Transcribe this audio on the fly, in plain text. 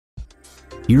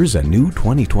Here's a new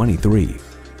 2023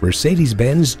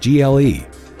 Mercedes-Benz GLE.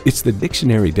 It's the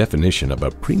dictionary definition of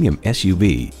a premium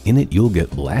SUV. In it, you'll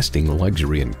get lasting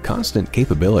luxury and constant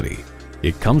capability.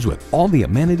 It comes with all the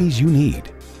amenities you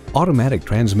need: automatic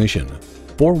transmission,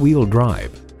 four-wheel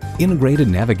drive, integrated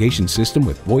navigation system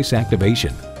with voice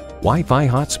activation, Wi-Fi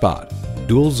hotspot,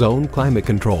 dual-zone climate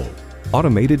control,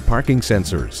 automated parking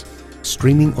sensors,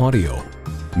 streaming audio,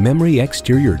 memory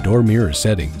exterior door mirror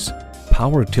settings,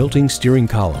 power tilting steering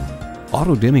column,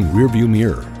 auto-dimming rearview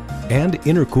mirror, and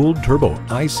intercooled turbo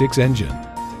i6 engine.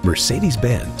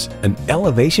 Mercedes-Benz, an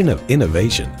elevation of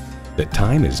innovation. The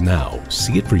time is now.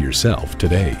 See it for yourself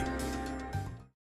today.